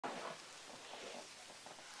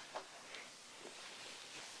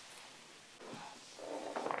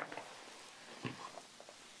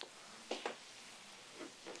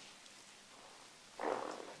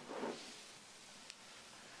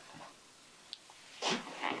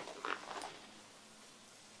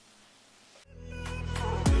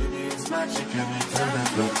Another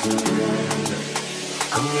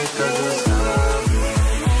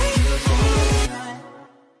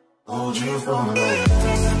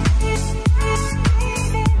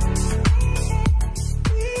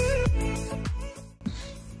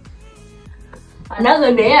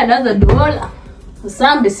day, another dollar.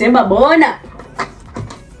 Some December bona.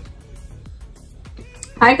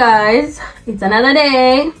 Hi guys, it's another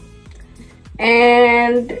day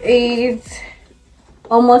and it's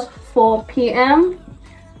almost 4 p.m.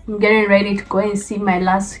 I'm getting ready to go and see my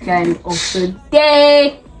last client of the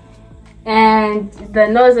day. And the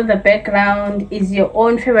noise in the background is your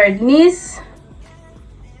own favorite niece.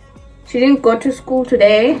 She didn't go to school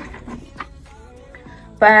today,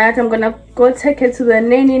 but I'm gonna go take her to the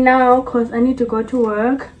nanny now because I need to go to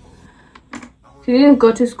work. She didn't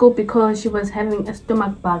go to school because she was having a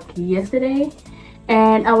stomach bug yesterday,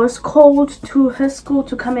 and I was called to her school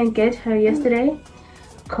to come and get her yesterday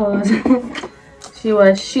because she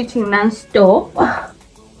was shitting non-stop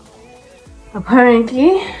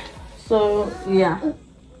apparently. So yeah.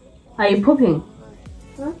 Are you pooping?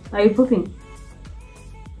 Huh? Are you pooping?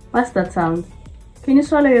 What's that sound? Can you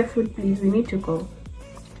swallow your food please? We need to go.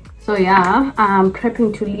 So yeah, I'm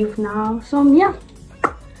prepping to leave now. So yeah,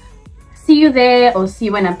 see you there or see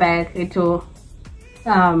you when I'm back. It will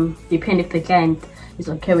depend if the client is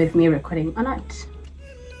okay with me recording or not.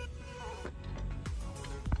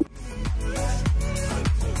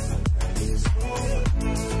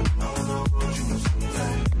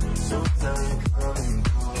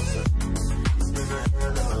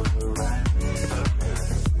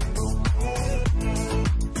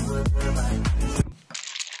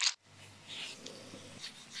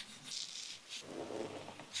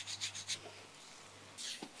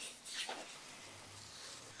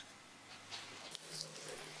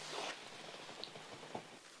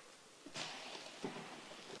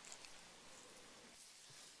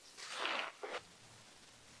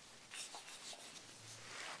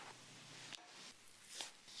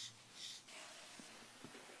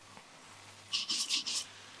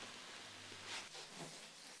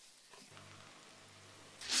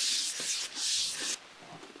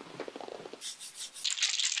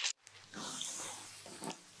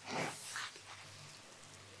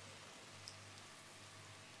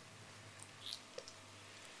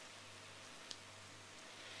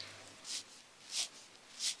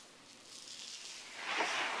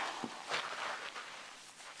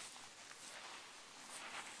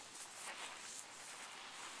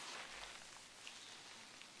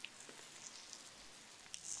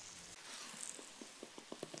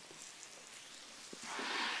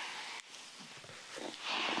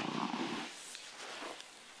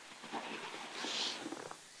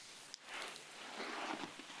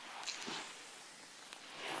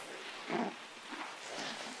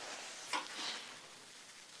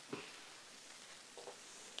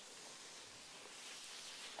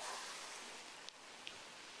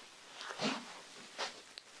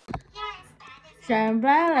 Shine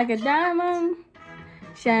bright like a diamond.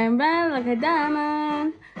 Shine bright like a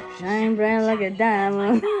diamond. Shine bright like a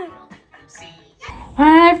diamond.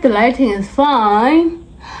 Alright, the lighting is fine.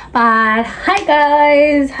 But hi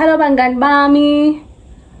guys. Hello Bangan Bami.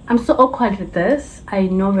 I'm so awkward with this. I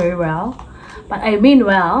know very well. But I mean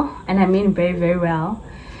well. And I mean very, very well.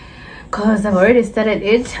 Because I've already started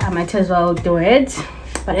it. I might as well do it.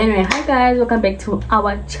 But anyway, hi guys, welcome back to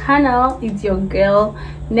our channel. It's your girl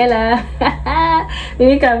Nella.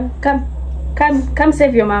 Mimi, come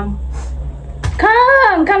save your mom.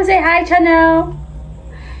 Come say hi channel.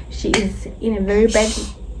 She is in a very bad,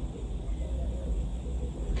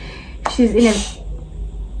 she is in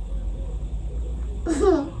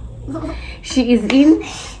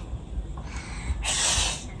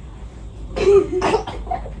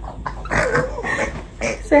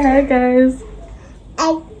say hi guys.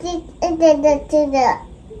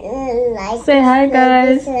 Say hi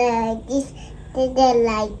guys. Like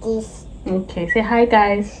this. Okay, say hi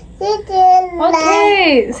guys.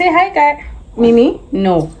 Okay, say hi guys. Mimi,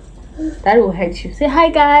 no, that will hurt you. Say hi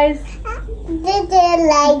guys. Like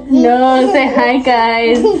this. No, say hi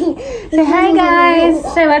guys. Say hi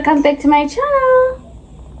guys. Say welcome back to my channel.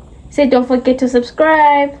 Say don't forget to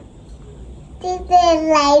subscribe. Like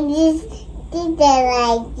this.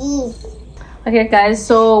 Like this. Okay guys,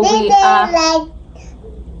 so we are like this.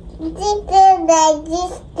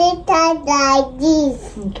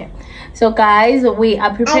 okay. So guys, we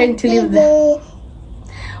are preparing to leave the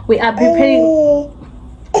we are preparing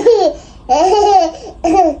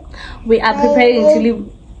to leave.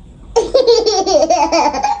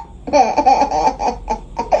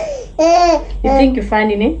 You think you're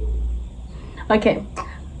finding it? Okay.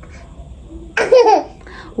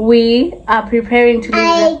 we are preparing to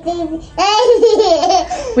leave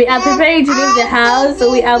we are preparing to leave the house.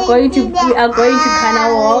 So we are going to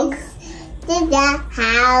Canal Walk. To the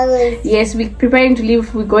house. Yes, we're preparing to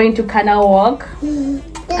leave. We're going to Canal Walk.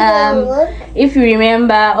 If you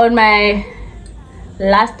remember on my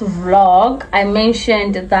last vlog, I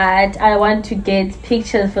mentioned that I want to get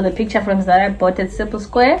pictures for the picture frames that I bought at Simple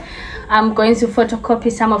Square. I'm going to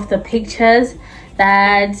photocopy some of the pictures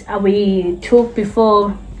that we took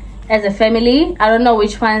before as a family. I don't know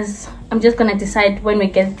which ones. I'm just gonna decide when we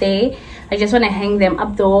get there. I just want to hang them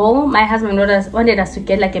up the wall. My husband wanted us to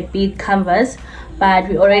get like a big canvas, but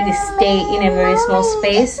we already stay in a very small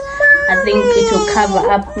space. I think it will cover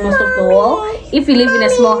up most of the wall if you live in a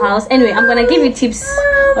small house. Anyway, I'm gonna give you tips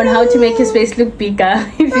on how to make your space look bigger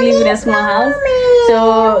if you live in a small house.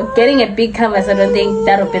 So getting a big canvas, I don't think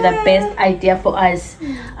that would be the best idea for us,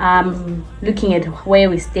 looking at where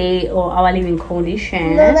we stay or our living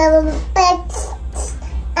condition.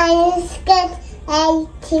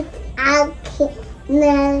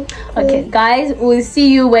 Okay guys, we'll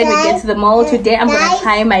see you when we get to the mall. Today I'm gonna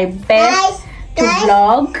try my best to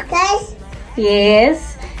vlog.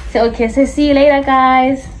 Yes, so okay, so see you later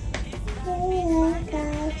guys.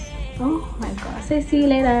 Oh my god, say see you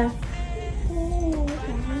later.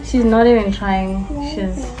 She's not even trying.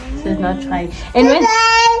 She's not trying. And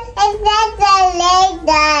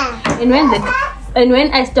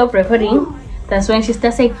when I stop recording, that's when she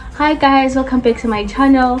starts saying, hi guys, welcome back to my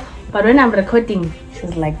channel. But when I'm recording,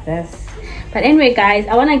 she's like this. But anyway guys,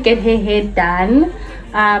 I want to get her hair done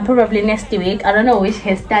probably next week. I don't know which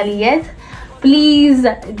hairstyle yet. Please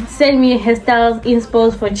send me hairstyles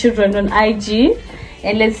inspos for children on IG,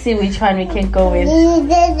 and let's see which one we can go with.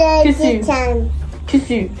 Kiss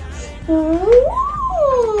you. Oh,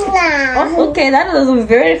 okay, that was a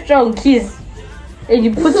very strong kiss. And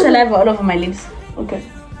you put saliva all over my lips. Okay.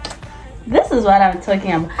 This is what I'm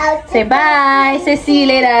talking about. Say bye. Say see you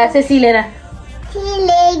later. Say see you later. See you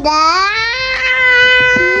later.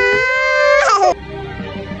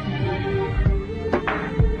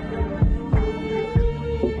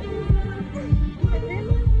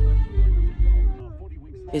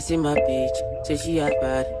 It's in my bitch, say she had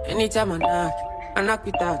bad. Anytime I knock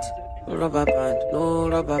with that. No rubber band, no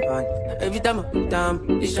rubber band. Every time I put down,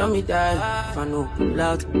 they show me that. If I know pull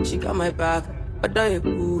out, she got my back. Although you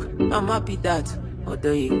cool, I'm happy that.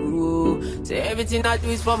 Although you cool, say everything I do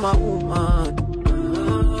is for my woman.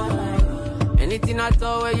 Anything I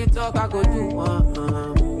talk, where you talk, I go do.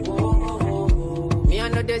 Me, I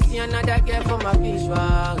know they see another girl for my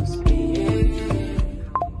visuals.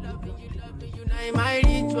 Loving you, now in my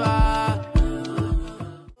ritual.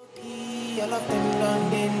 All of them done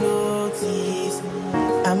they notice.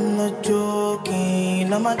 I'm not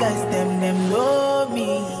joking. All my guys, them know me.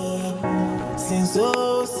 Since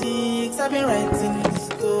 06, I've been writing this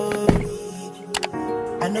story.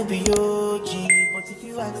 I know be OG, but if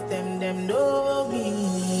you ask them know me.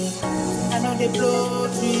 I know they blow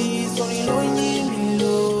trees, so you know me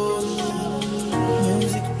low.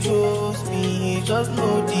 Music chose me, just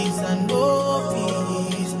know this and know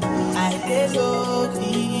this. I did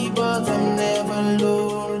lonely, but I'm never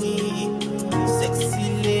lonely. Sexy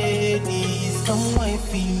ladies, come on,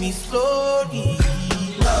 feel me slowly.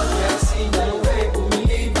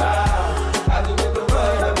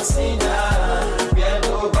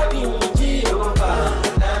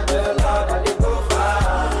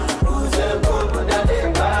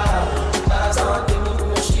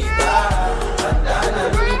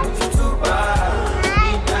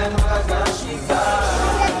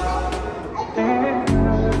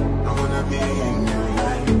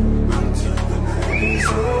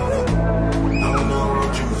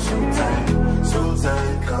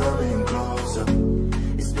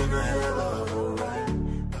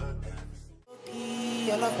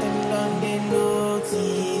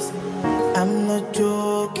 I'm not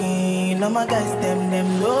joking, all my guys, them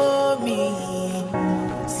know me.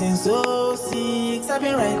 Since 06, I've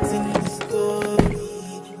been writing this story.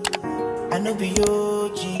 I know be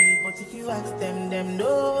OG, but if you ask them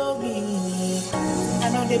know me. I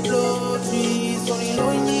know they blow trees, so you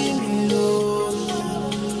know me low.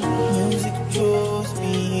 Music chose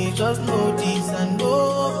me, just know this and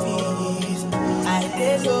know this. I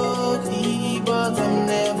did lonely, but I'm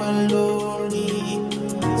never lonely.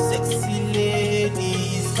 Sexy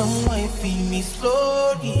ladies, come on, feel me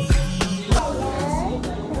slowly.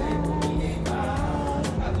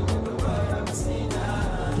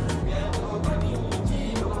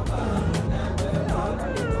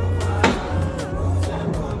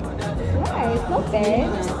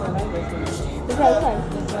 It's not bad.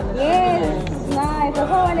 Yes, nice. That's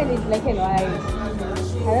why I wanted it black and white.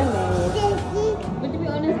 don't know. But to be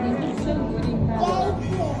honest, this is so good in color.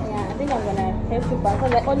 Yeah, I think I'm gonna have to buy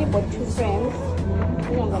because I only bought 2 frames. I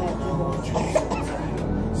think I'm gonna do that.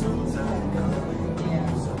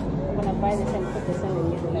 I'm gonna buy this and put this in the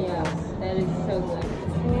middle. Yeah, that is so good.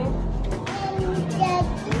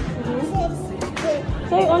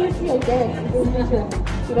 So you only see your dad.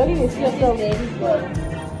 You don't even see yourself.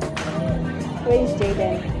 Where is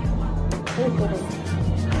Jaden? Where is Jaden?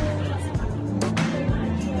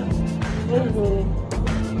 Where is Jaden?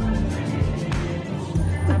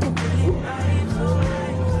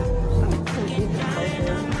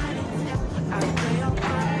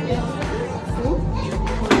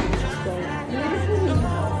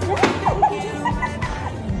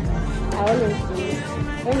 I always do.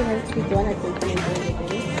 When you have to do one, I think you do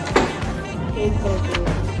everything. It's very good.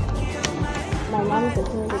 My mom is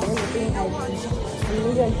doing everything I do. And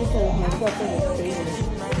maybe I'm teaching with myself in the stage.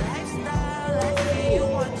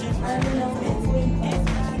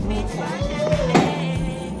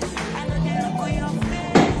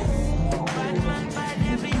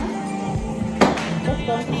 Let's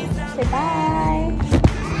go. Say bye.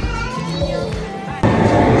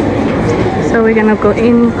 So we're gonna go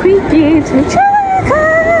in quickly to check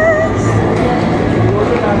us.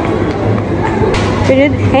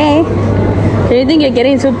 Hey, do you think you're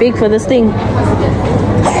getting too big for this thing?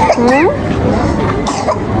 Hmm?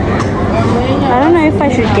 I don't know if I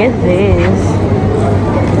should get this.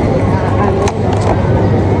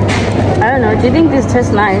 I don't know. Do you think this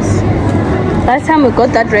tastes nice? Last time we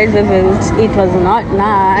got that red velvet, it was not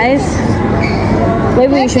nice.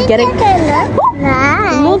 Maybe we should get it.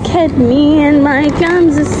 Nice. Look at me and my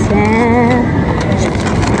gums are sad.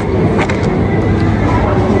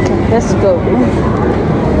 Okay, let's go.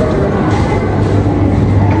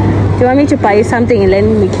 Do you want me to buy you something and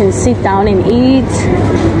then we can sit down and eat?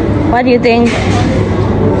 What do you think?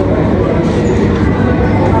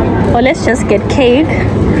 Or let's just get cake.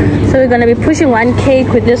 So we're gonna be pushing 1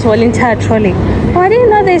 cake with this whole entire trolley. Oh, I didn't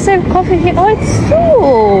know they serve coffee here. Oh, it's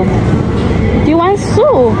soup. Do you want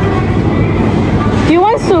soup? Do you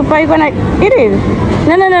want soup? Are you gonna eat it?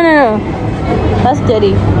 No. That's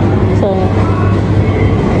dirty. So.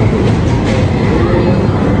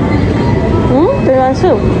 Do you want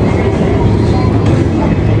soup?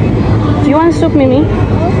 Do you want soup, Mimi?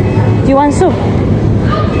 Do you want soup?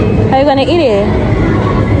 Are you gonna eat it?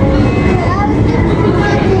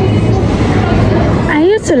 I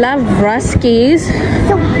used to love Ruskies,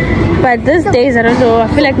 but these days I don't know. I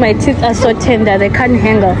feel like my teeth are so tender they can't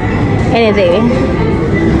handle anything.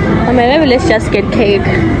 I mean, maybe let's just get cake.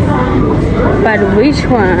 But which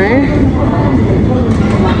one?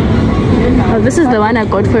 Oh, this is the one I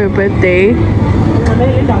got for your birthday.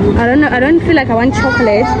 I don't know. I don't feel like I want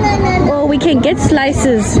chocolate. Oh, we can get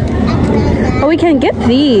slices. Oh, we can get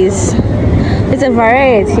these. It's a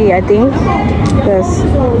variety, I think. Yes.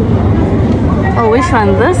 Oh, which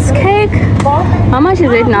one? This cake? How much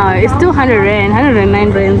is it now? It's still 100 rand,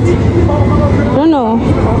 109 rand. I don't know.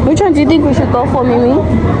 Which one do you think we should go for, Mimi?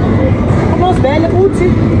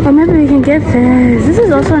 Or maybe we can get this. This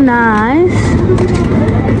is also nice.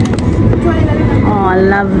 Oh, I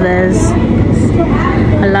love this.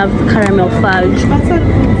 I love caramel fudge.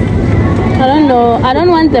 I don't know. I don't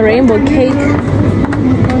want the rainbow cake.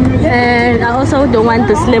 And I also don't want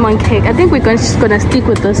this lemon cake. I think we're just gonna stick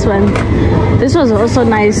with this one. This was also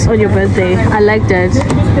nice on your birthday. I liked it.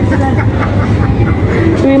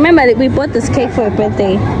 Remember that we bought this cake for your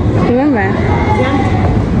birthday. Remember?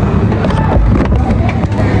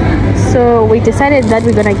 So we decided that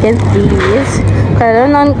we're gonna get these.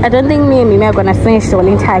 I don't think me and Mimi are gonna finish the whole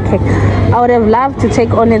entire cake. I would have loved to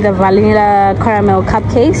take only the vanilla caramel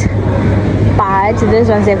cupcakes, but this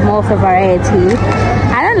one's like more of a variety.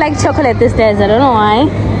 I don't like chocolate these days. I don't know why.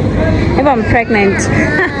 Maybe I'm pregnant.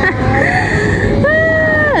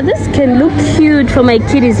 This can look cute for my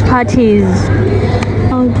kiddies' parties.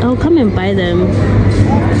 I'll come and buy them.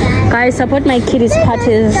 Guys, support my kiddies'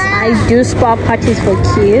 parties. I do spa parties for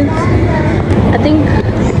kids. I think.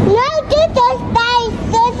 No, this is nice.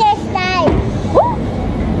 This is nice.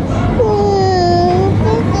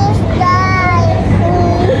 This is nice.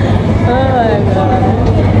 Oh my god.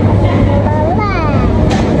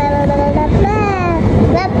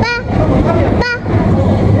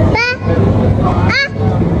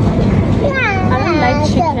 I don't like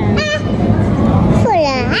chicken.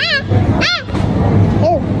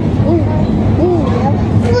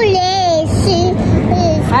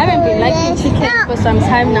 I haven't been liking chicken for some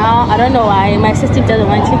time now. I don't know why. My sister doesn't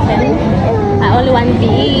want chicken. I only want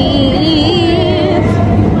beef.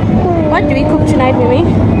 What do we cook tonight, Mimi?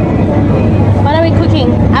 What are we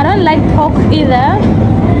cooking? I don't like pork either.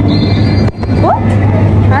 What?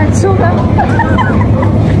 That's so bad.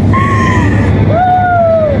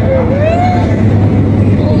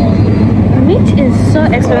 Meat is so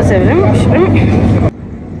expensive.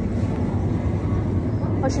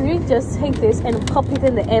 Or should we just take this and pop it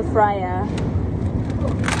in the air fryer?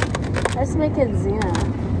 Let's make it zina.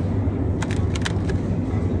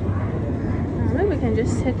 Maybe we can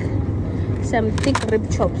just take some thick rib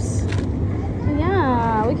chops.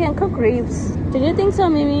 Yeah, we can cook ribs. Don't you think so,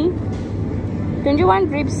 Mimi? Don't you want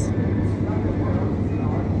ribs?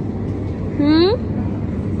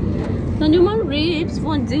 Don't you want ribs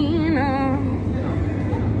for dinner?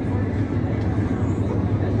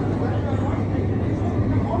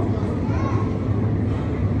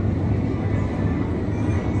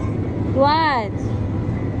 What?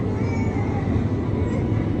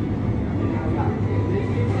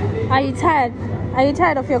 Are you tired? Are you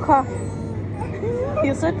tired of your car?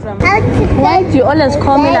 You're so dramatic. Why do you always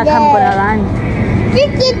call me like I'm gonna run?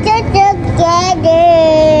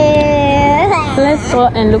 Let's go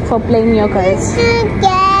and look for plain yogurts.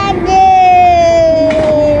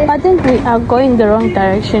 I think we are going the wrong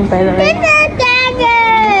direction, by the way.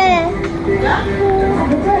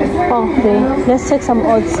 Oh, okay. Let's take some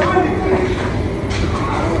oats.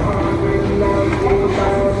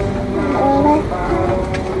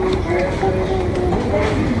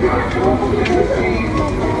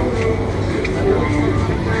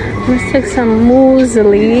 Let's take some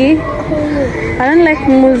muesli. I don't like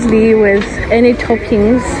muesli with any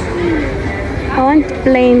toppings. I want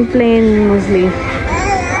plain muesli.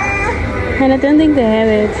 And I don't think they have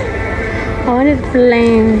it. I want it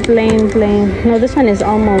plain. No, this one is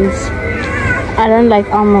almonds. I don't like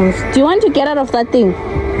almonds. Do you want to get out of that thing?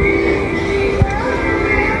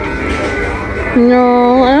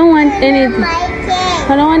 No, I don't want anything.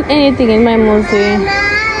 I don't want anything in my muesli.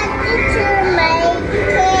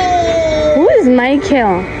 Who is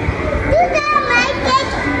Michael?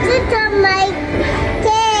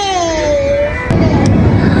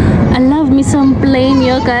 I love me some plain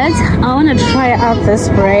yogurt. I want to try out this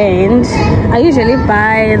brand. I usually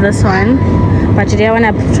buy this one, but today I want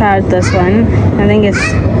to try out this one. I think it's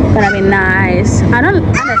gonna be nice. I don't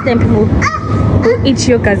understand people who eat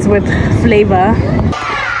yogurts with flavor.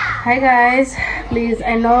 Hi guys, please,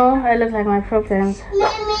 I know I look like my problems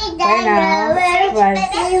right now, but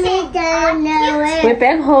we're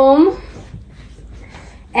back home,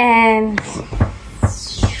 and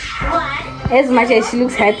as much as she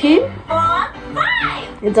looks happy,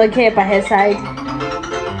 it's okay by her side.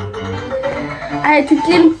 I had to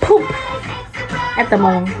clean poop at the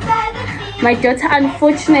mall. My daughter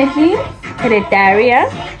unfortunately had a diarrhea,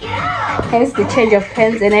 hence the change of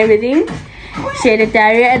pants and everything. She had a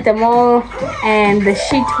diarrhea at the mall, and the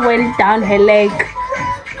shit went down her leg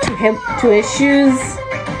to her shoes.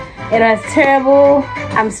 It was terrible.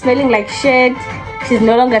 I'm smelling like shit. She's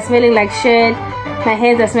no longer smelling like shit. My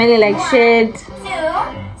hands are smelling like shit.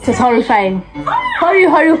 It's horrifying.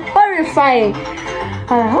 Horrifying.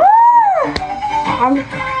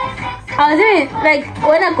 I was even, like,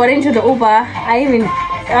 when I got into the Uber,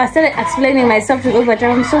 I started explaining myself to the Uber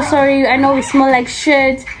driver. I'm so sorry, I know we smell like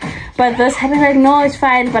shit, but this happened. Like, no, it's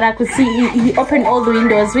fine. But I could see he opened all the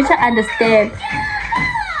windows, which I understand.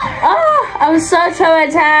 Oh, I'm so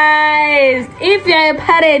traumatized. If you're a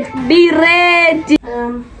parent, be ready.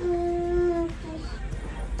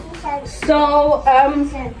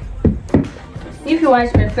 If you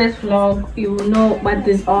watch my first vlog, you will know what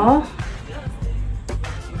these are.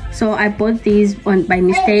 So I bought these by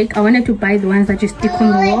mistake. I wanted to buy the ones that you stick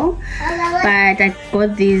on the wall, but I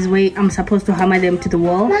got these way I'm supposed to hammer them to the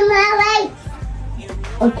wall. Mama, wait.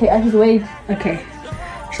 Okay, I should wait. Okay,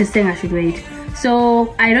 she's saying I should wait.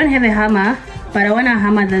 So I don't have a hammer, but I want to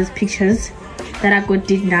hammer those pictures that I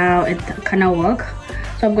did now at Kana Walk.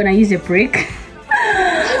 So I'm gonna use a brick.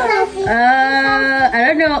 I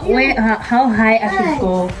don't know how high I should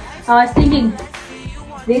go. I was thinking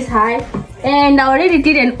this high, and I already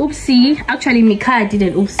did an oopsie. Actually, Mika did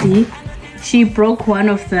an oopsie. She broke one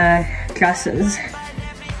of the glasses.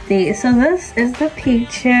 There. So this is the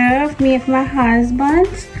picture of me and my husband.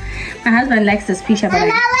 My husband likes this picture,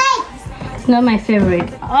 but it's not my favorite.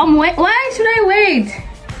 Wait, why should I wait?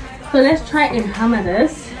 So let's try and hammer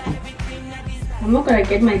this. I'm not gonna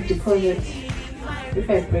get my deposit if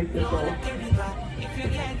I break this wall.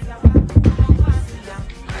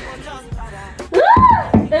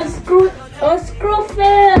 The screw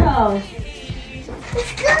fell. The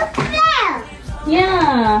screw fell.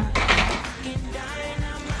 Yeah.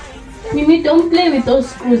 Mimi, don't play with those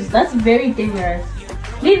screws. That's very dangerous.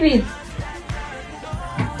 Leave it.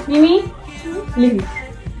 Mimi, leave it.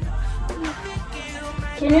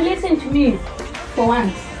 Can you listen to me for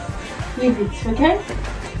once? Leave it, okay?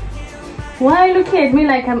 Why are you looking at me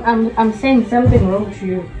like I'm saying something wrong to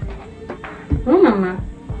you? No, Mama.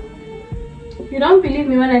 You don't believe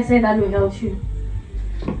me when I say that will help you.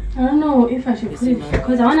 I don't know if I should put it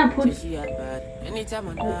because I wanna put.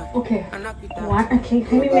 Okay. One. Okay.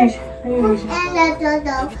 Let me measure.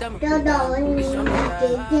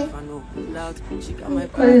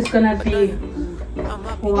 Because it's gonna be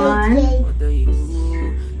 1.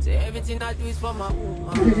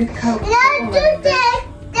 Does it count?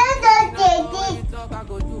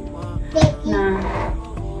 Nah.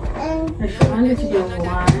 I just want it to be 1.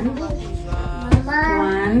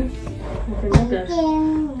 1. Okay,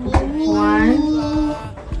 1,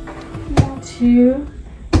 2,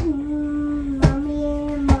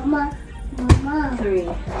 3.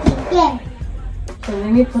 So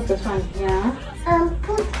let me put this one here.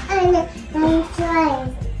 Put and try.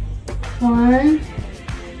 1.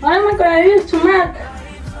 What am I going to use to mark?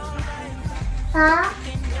 Huh?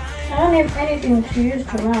 I don't have anything to use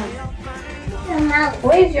to mark. Now,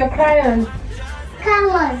 Where's your crayon? come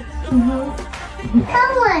on.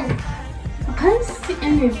 Come on. I can't see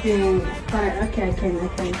anything. But okay, I can.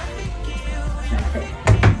 Okay.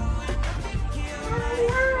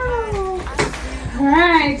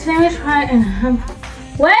 Alright, let me try and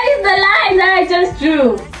where is the line that I just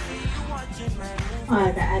drew? Oh,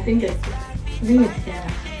 okay, I think it's here.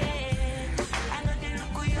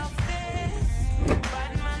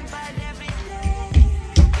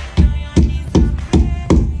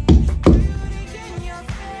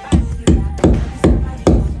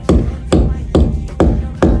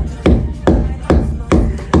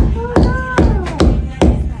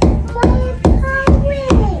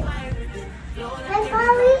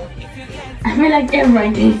 I feel like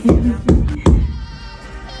everything.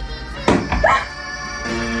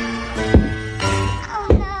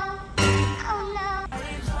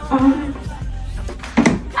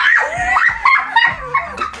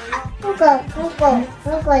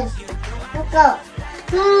 Uncle.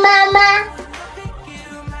 Mama.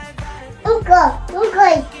 Uncle.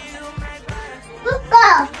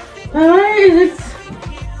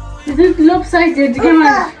 Is it lopsided? Come on.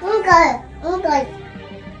 Uncle.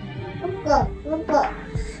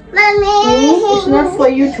 Mommy. It's not for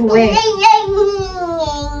you to wear.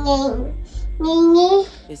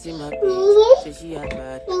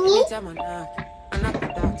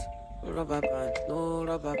 Rubber band, no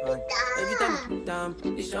rubber band. Every time I put down,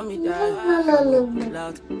 they show me that.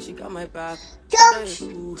 Loud, she got my back.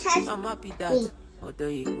 I'm happy that.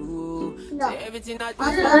 Everything I do.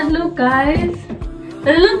 Does it look, guys?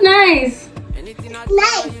 Does it look nice?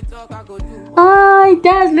 Oh, it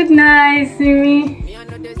does look nice, Simi.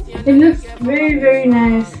 It looks very, very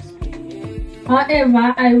nice.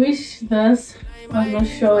 However, I wish this was not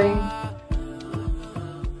showing.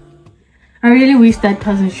 I really wish that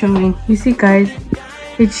wasn't showing. You see, guys,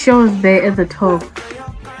 it shows there at the top.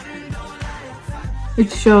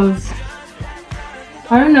 It shows.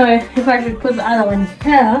 I don't know if I should put the other one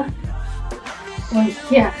here or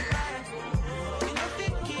here.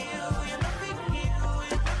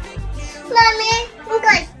 Mommy,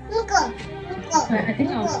 Uncle. I think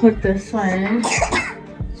I'll put this one just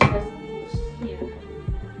here.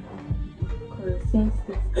 Because since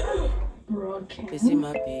it's broken, They see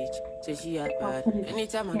my bitch, say she had bad.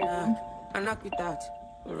 Anytime I knock with that.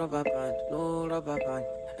 Rubber band, no rubber band.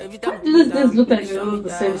 Every time does this look like they're all the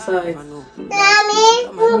same size? Mommy,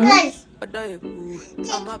 Uncle.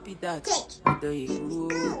 I'm happy that.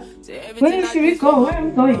 Where should we go? Where are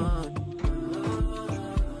we going?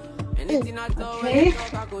 Okay.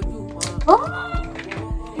 Oh!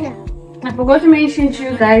 I forgot to mention to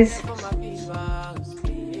you guys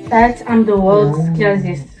that I'm the world's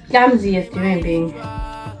clumsiest human being.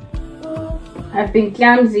 I've been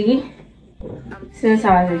clumsy since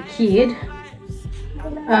I was a kid.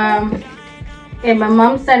 And my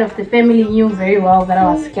mom's side of the family knew very well that I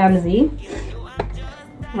was clumsy.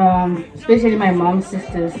 Especially my mom's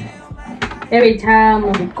sisters. Every time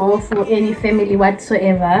we would go for any family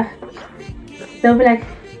whatsoever, they'll be like,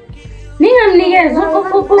 because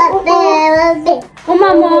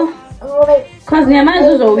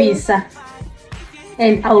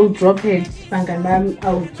and I would drop it. I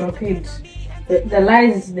would drop it. The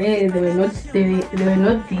lies there, they were not there.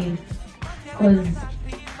 Because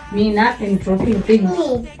me not in dropping things.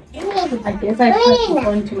 I guess I passed it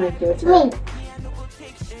on to my daughter.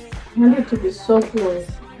 I want it to be so close.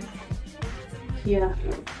 Here.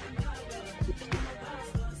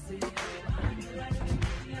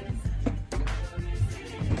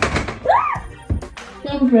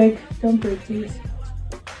 Don't break, please.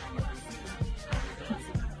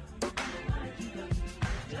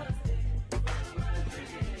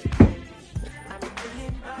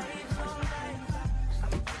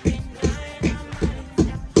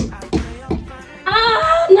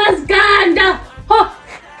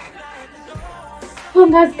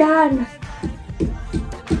 almost done.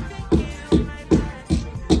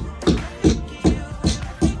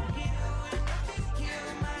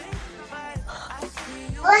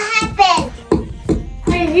 What happened? I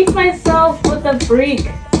hit myself with a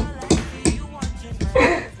brick.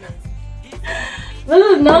 This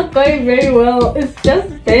is not going very well. It's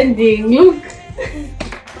just bending. Look.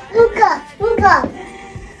 Look up.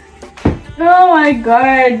 Oh my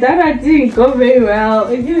god, that didn't go very well.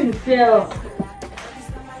 It didn't feel.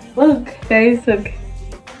 Look, guys, look.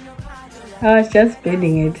 I was just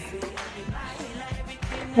bending it.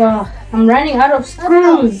 Oh, I'm running out of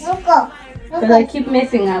screws. Look up. Because I keep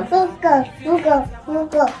messing up. Look up.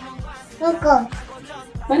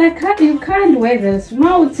 But you can't wear this.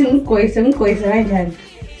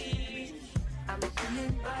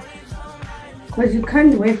 Because you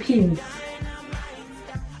can't wear pins.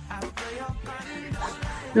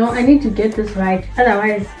 No, I need to get this right.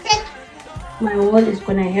 Otherwise, my wall is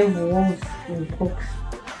gonna have walls and hooks.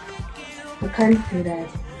 I can't do that.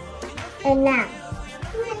 And now.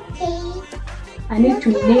 I need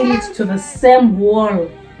to nail it to the same wall.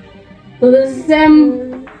 To the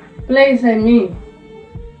same place, I mean.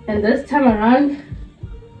 And this time around,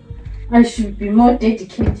 I should be more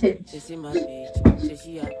dedicated.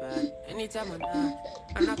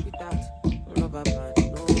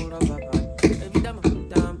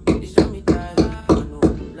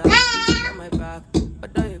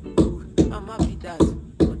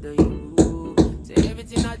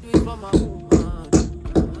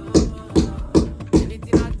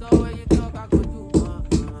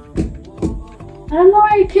 I don't know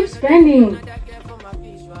why it keeps bending.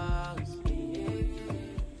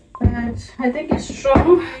 But I think it's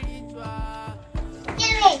strong.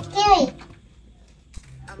 Give it.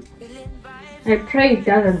 I pray it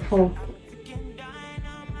doesn't fall.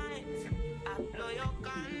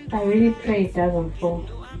 I really pray it doesn't fall.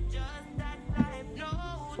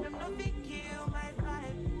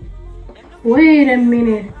 Wait a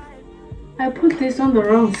minute. I put this on the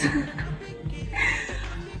wrong side.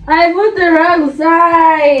 I put the wrong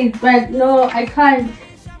side. But no, I can't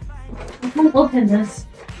open this.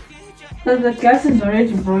 Because the glass is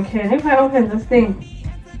already broken. If I open this thing,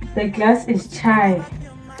 the glass is chai.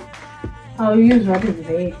 I'll use what is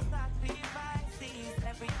there.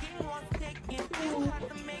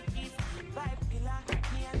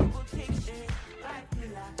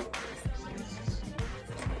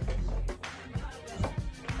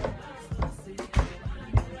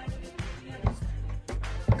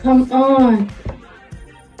 Come on.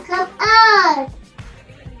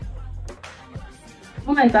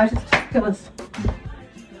 Oh my gosh, it's too close.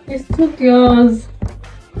 It's too close.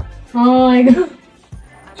 Oh my god.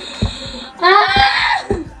 Ah!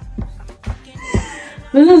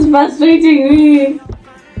 This is frustrating me.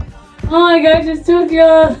 Oh my gosh, it's too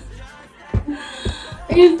close.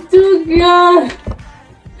 It's too close.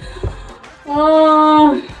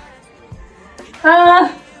 Oh. I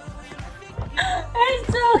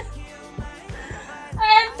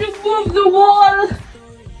have to move the wall.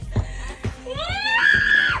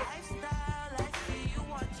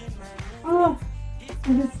 Oh,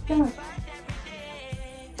 it is stuck.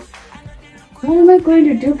 What am I going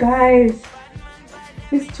to do, guys?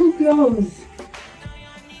 It's too close.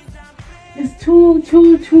 It's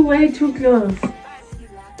way too close.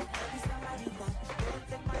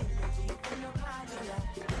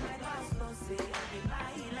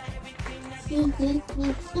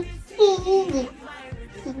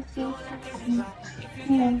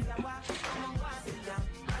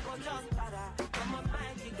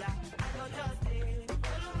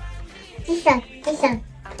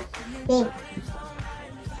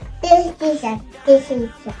 This is.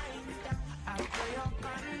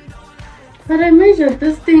 But I measured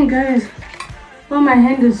this thing, guys. Oh, my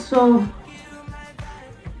hand is so.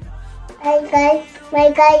 My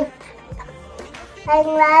guys, I'm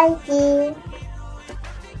liking.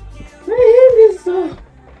 My hand is so.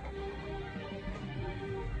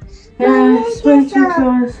 Yeah, it's way too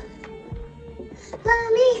close.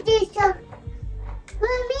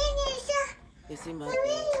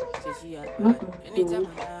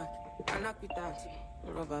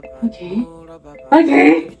 Okay.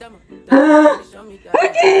 Okay.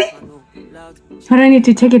 I don't need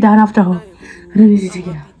to take it down after all. I don't need to take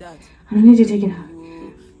it out.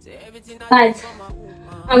 But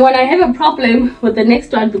I'm gonna have a problem with the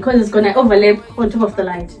next one because it's gonna overlap on top of the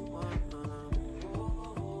light.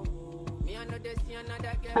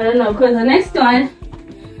 I don't know, because the next one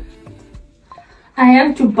I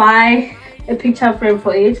have to buy a picture frame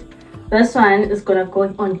for it. This one is gonna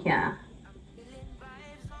go on here.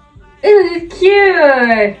 Isn't it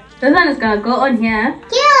cute? This one is gonna go on here.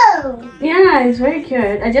 Cute. Yeah, it's very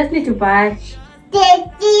cute. I just need to buy.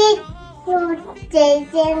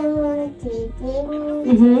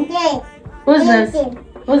 Who's this?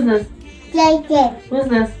 Who's this? Who's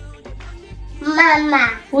this? Mama.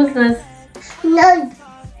 Who's this? Nose.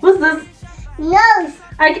 Who's this? Nose.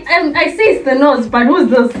 I see it's the nose, but who's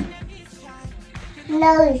this?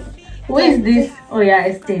 Nose. Who is this? Oh yeah,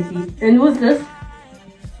 it's Teddy. And who's this?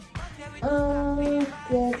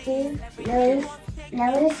 Daddy. Nose.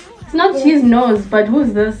 Nose. It's not his nose, but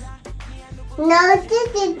who's this? No,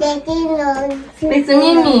 this is Daddy nose. It's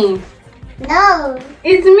Mimi. No.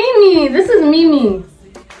 It's Mimi. This is Mimi.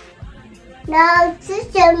 No,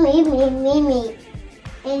 this is Mimi.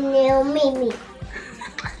 And you Mimi.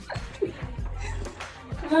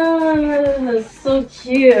 Oh, this is so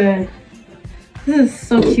cute. This is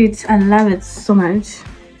so cute. I love it so much.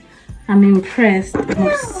 I'm impressed. I'm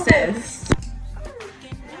obsessed.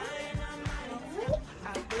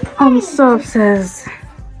 I'm so obsessed.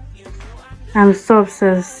 I'm so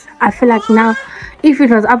obsessed. I feel like now, if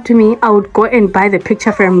it was up to me, I would go and buy the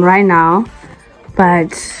picture frame right now.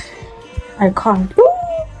 But I can't.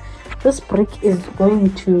 This brick is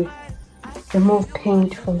going to remove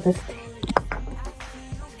paint from this thing.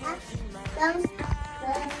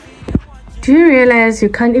 Do you realize you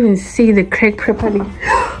can't even see the crack properly?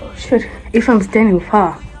 Shit, if I'm standing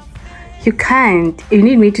far. You can't. You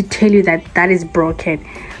need me to tell you that that is broken.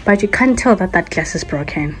 But you can't tell that that glass is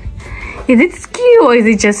broken. Is it skew or is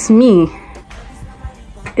it just me?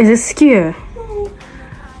 Is it skew?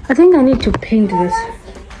 I think I need to paint this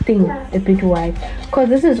thing a bit white. Because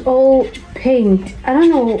this is all paint. I don't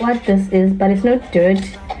know what this is, but it's not dirt.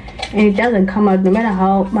 And it doesn't come out no matter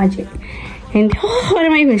how much. And what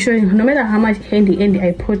am I even showing? No matter how much handy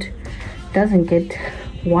I put, it doesn't get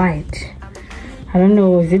white. I don't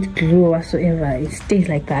know, is it glue or whatsoever? It stays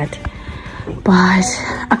like that. But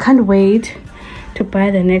I can't wait to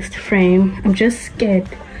buy the next frame. I'm just scared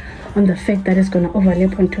on the fact that it's gonna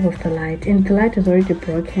overlap on top of the light, and the light is already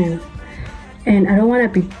broken. And I don't want to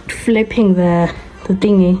be flipping the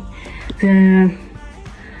thingy,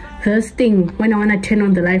 this thing when I want to turn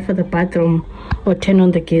on the light for the bathroom or turn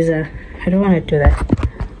on the geyser. I don't want to do that.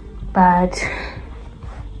 But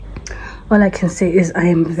all I can say is I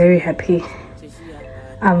am very happy.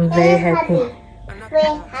 I'm very happy.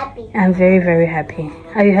 I'm very, very happy.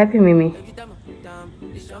 Are you happy, Mimi?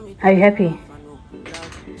 Are you happy?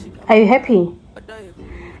 Are you happy?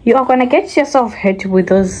 You are gonna get yourself hurt with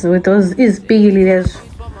those big leaders.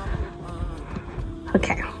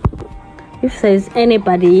 Okay. If there's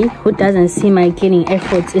anybody who doesn't see my cleaning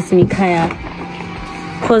efforts, it's Mikaya.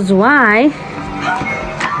 Cause why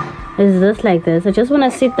is this like this? I just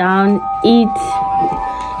wanna sit down, eat,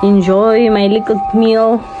 enjoy my little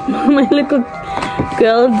meal, my little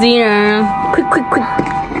girl dinner.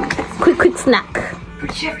 Quick snack.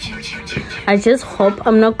 I just hope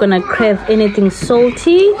I'm not gonna crave anything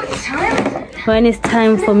salty when it's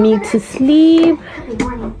time for me to sleep.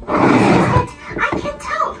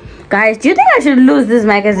 Guys, do you think I should lose these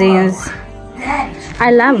magazines?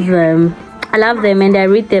 I love them. I love them and I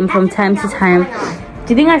read them from time to time. Do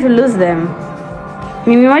you think I should lose them?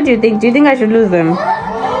 Mimi, what do you think? Do you think I should lose them?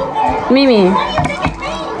 Mimi.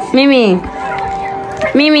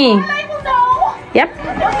 Yep.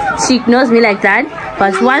 She ignores me like that.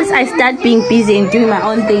 But once I start being busy and doing my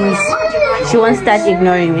own things, she won't start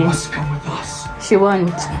ignoring me. She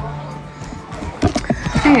won't.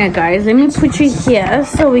 Alright guys, let me put you here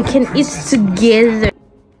so we can eat together.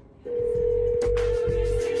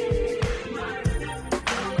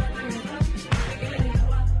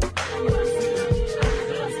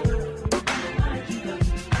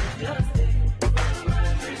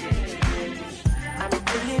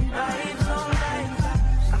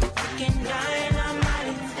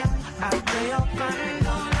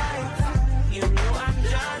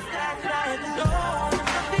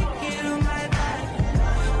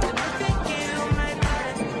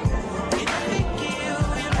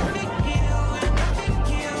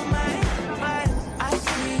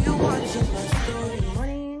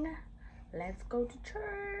 Let's go to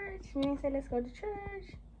church. Mimi said let's go to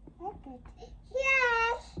church.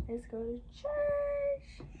 Yes. Let's go to church.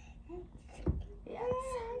 Yes.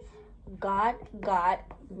 God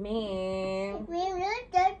me.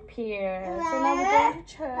 Here. So now we're going to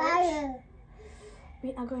church.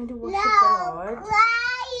 We are going to worship the Lord.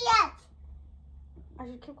 Quiet. I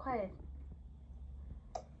should keep quiet.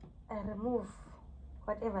 I remove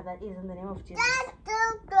whatever that is in the name of Jesus.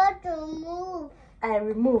 That's got to move. I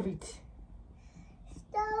remove it.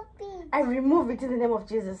 Stop it. I remove it in the name of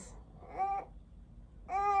Jesus.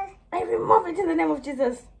 I remove it in the name of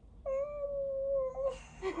Jesus.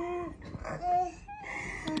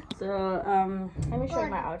 So let me show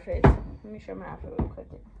you my outfit. Let me show my outfit real quick.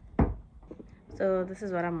 So this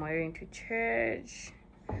is what I'm wearing to church.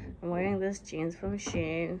 I'm wearing this jeans from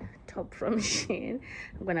Shein, top from Shein.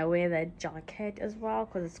 I'm gonna wear that jacket as well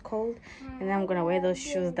because it's cold, and then I'm gonna wear those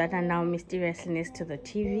shoes that are now mysteriously next to the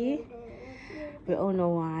TV. We all know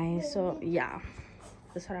why. So yeah,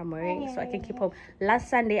 that's what I'm wearing so I can keep home.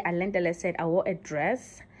 Last Sunday I learned a lesson. I wore a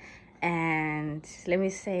dress, and let me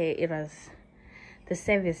say it was, the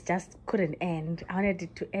service just couldn't end. I wanted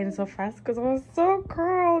it to end so fast because I was so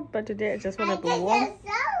cold, but today I just want to be warm.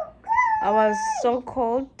 I was so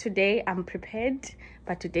cold. Today I'm prepared,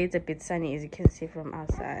 but today it's a bit sunny, as you can see from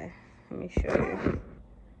outside. Let me show you.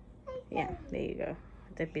 Yeah, there you go.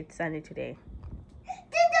 It's a bit sunny today.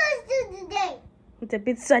 It's a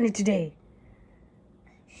bit sunny today.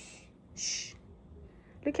 Shh.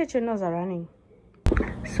 Look at your nose are running.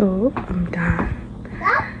 So I'm done.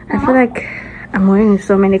 I feel like I'm wearing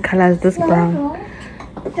so many colors this brown,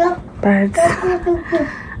 but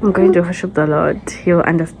I'm going to worship the Lord. He'll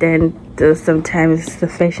understand that sometimes the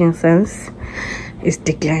fashion sense is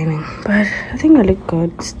declining, but I think I look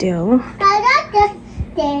good still. I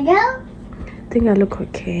think I look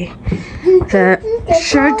okay. The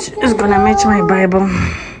shirt is gonna match my Bible.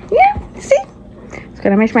 Yeah, see? It's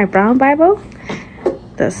gonna match my brown Bible.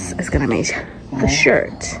 This is gonna match the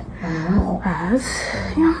shirt. As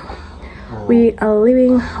yeah, we are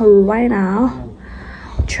leaving right now.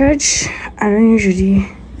 Church, I don't usually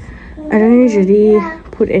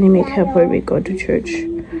put any makeup when we go to church,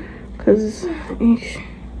 because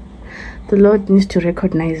the Lord needs to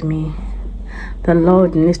recognize me. The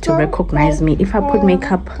Lord needs to recognize me. If I put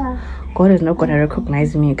makeup, God is not gonna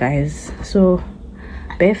recognize me, guys. So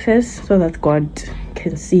bare face so that God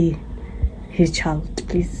can see his child,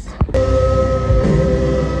 please.